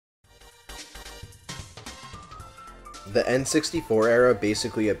The N64 era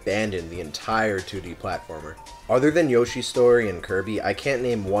basically abandoned the entire 2D platformer. Other than Yoshi's Story and Kirby, I can't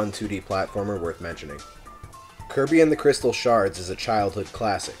name one 2D platformer worth mentioning. Kirby and the Crystal Shards is a childhood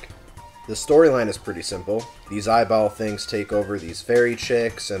classic. The storyline is pretty simple. These eyeball things take over these fairy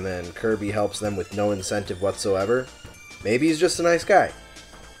chicks, and then Kirby helps them with no incentive whatsoever. Maybe he's just a nice guy.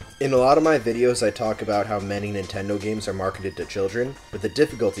 In a lot of my videos I talk about how many Nintendo games are marketed to children, but the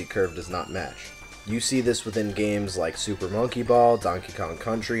difficulty curve does not match. You see this within games like Super Monkey Ball, Donkey Kong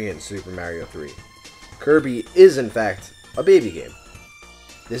Country, and Super Mario 3. Kirby is in fact a baby game.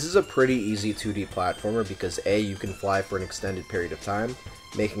 This is a pretty easy 2D platformer because A, you can fly for an extended period of time,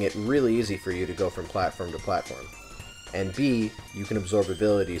 making it really easy for you to go from platform to platform. And B, you can absorb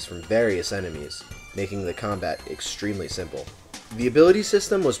abilities from various enemies, making the combat extremely simple. The ability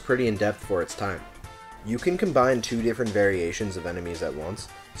system was pretty in-depth for its time. You can combine two different variations of enemies at once,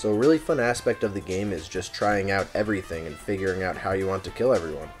 so a really fun aspect of the game is just trying out everything and figuring out how you want to kill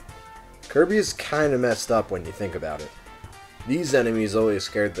everyone. Kirby is kinda messed up when you think about it. These enemies always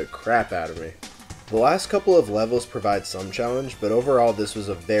scared the crap out of me. The last couple of levels provide some challenge, but overall this was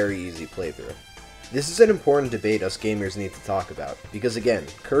a very easy playthrough. This is an important debate us gamers need to talk about, because again,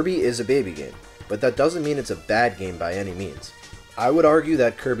 Kirby is a baby game, but that doesn't mean it's a bad game by any means. I would argue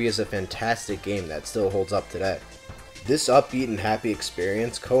that Kirby is a fantastic game that still holds up today. This upbeat and happy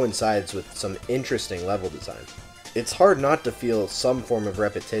experience coincides with some interesting level design. It's hard not to feel some form of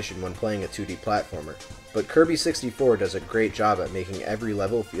repetition when playing a 2D platformer, but Kirby 64 does a great job at making every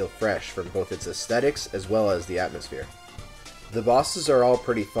level feel fresh from both its aesthetics as well as the atmosphere. The bosses are all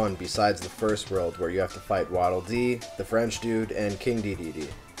pretty fun besides the first world where you have to fight Waddle Dee, the French dude, and King Dedede.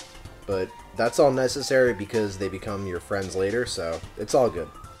 But that's all necessary because they become your friends later, so it's all good.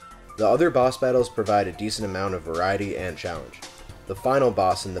 The other boss battles provide a decent amount of variety and challenge. The final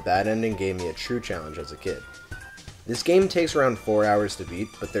boss in the bad ending gave me a true challenge as a kid. This game takes around 4 hours to beat,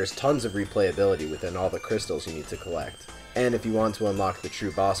 but there's tons of replayability within all the crystals you need to collect, and if you want to unlock the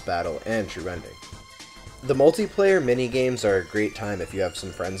true boss battle and true ending. The multiplayer minigames are a great time if you have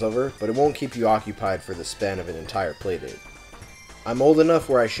some friends over, but it won't keep you occupied for the span of an entire playdate. I'm old enough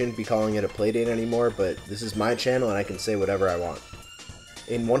where I shouldn't be calling it a playdate anymore, but this is my channel and I can say whatever I want.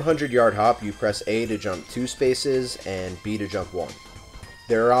 In 100 Yard Hop, you press A to jump 2 spaces and B to jump 1.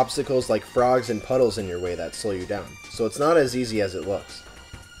 There are obstacles like frogs and puddles in your way that slow you down, so it's not as easy as it looks.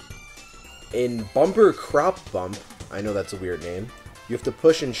 In Bumper Crop Bump, I know that's a weird name, you have to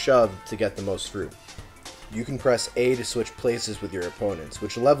push and shove to get the most fruit. You can press A to switch places with your opponents,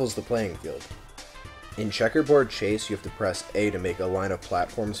 which levels the playing field. In Checkerboard Chase, you have to press A to make a line of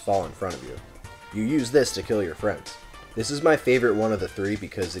platforms fall in front of you. You use this to kill your friends. This is my favorite one of the three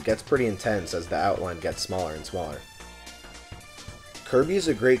because it gets pretty intense as the outline gets smaller and smaller. Kirby is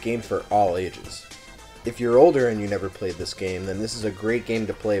a great game for all ages. If you're older and you never played this game, then this is a great game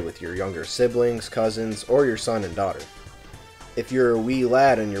to play with your younger siblings, cousins, or your son and daughter. If you're a wee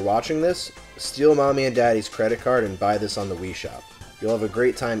lad and you're watching this, steal mommy and daddy's credit card and buy this on the Wii Shop. You'll have a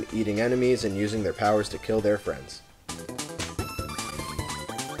great time eating enemies and using their powers to kill their friends.